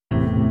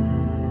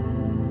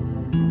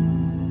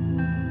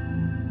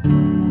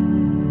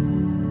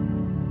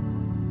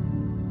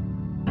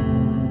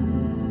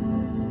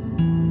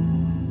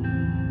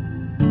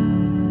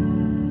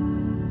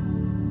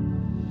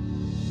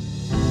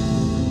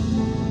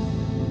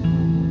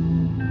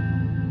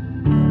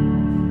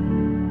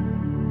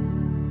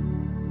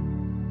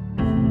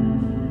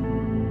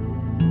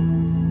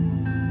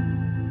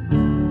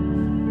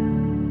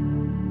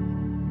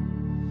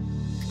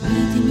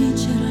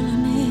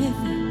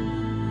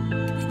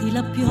Vedi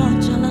la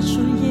pioggia la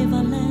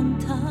scioglieva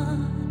lenta,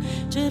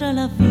 c'era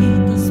la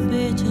vita,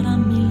 specie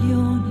eran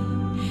milioni,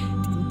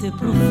 tinte,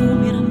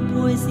 profumi, eran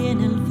poesie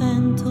nel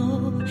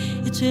vento,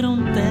 e c'era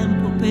un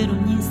tempo per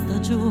ogni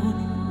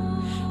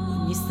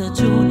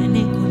stagione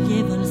ne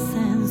coglieva il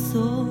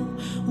senso,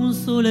 un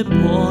sole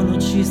buono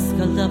ci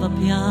scaldava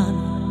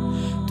piano,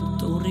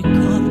 tutto un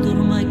ricordo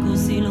ormai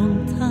così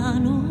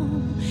lontano,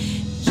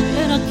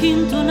 c'era chi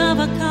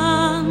intonava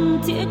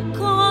canti e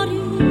cori,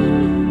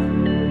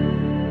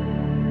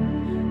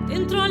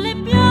 dentro alle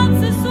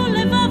piazze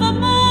sollevava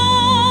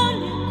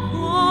mani e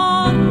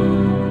cuori,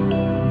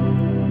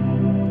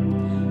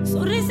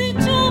 sorrisi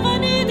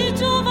giovani di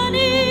giovani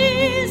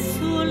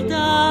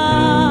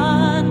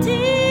soldati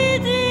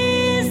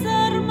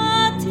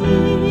disarmati.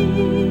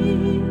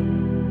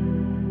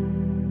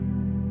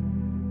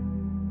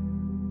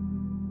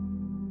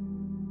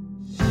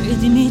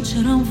 Credimi,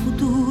 c'era un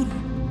futuro,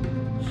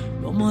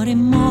 l'uomo era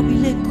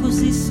immobile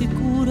così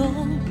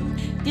sicuro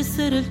di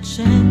essere il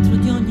centro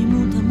di ogni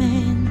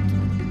mutamento,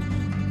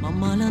 ma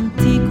male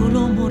antico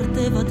lo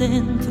mordeva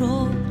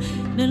dentro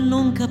nel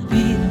non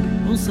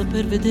capire, non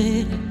saper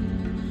vedere,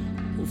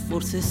 o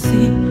forse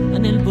sì, ma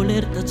nel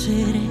voler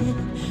tacere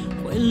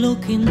quello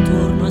che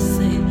intorno a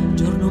sé,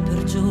 giorno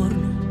per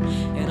giorno,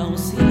 era un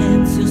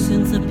silenzio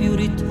senza più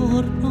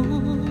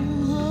ritorno.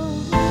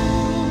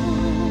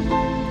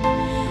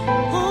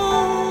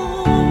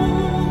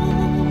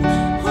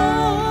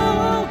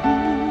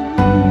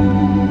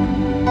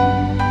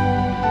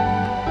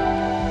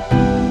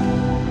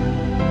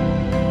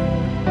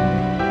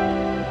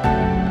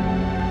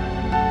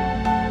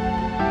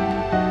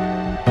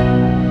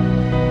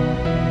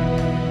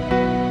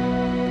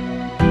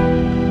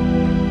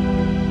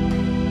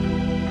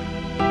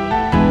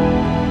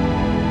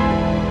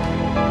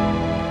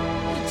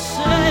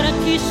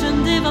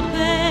 Scendeva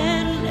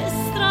per le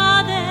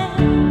strade,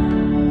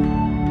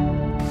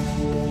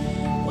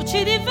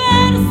 voci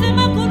diverse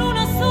ma con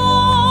una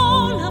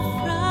sola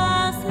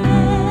frase: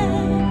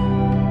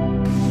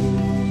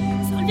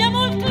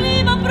 salviamo il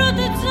clima,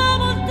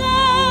 proteggiamo il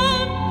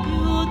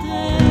tempio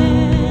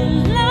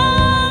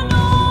della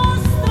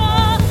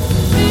nostra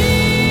vita.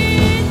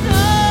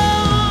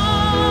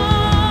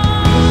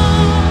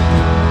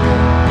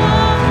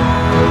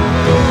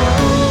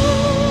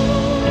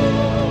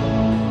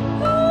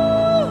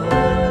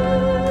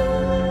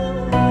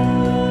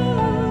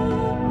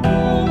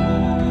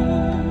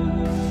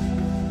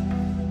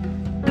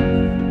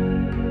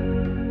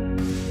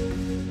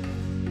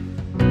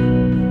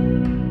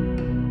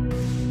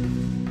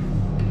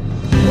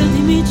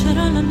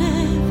 C'era la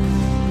neve,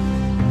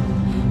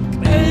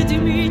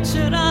 credimi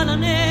c'era la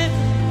neve,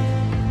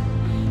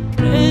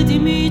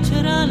 credimi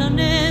c'era la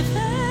neve.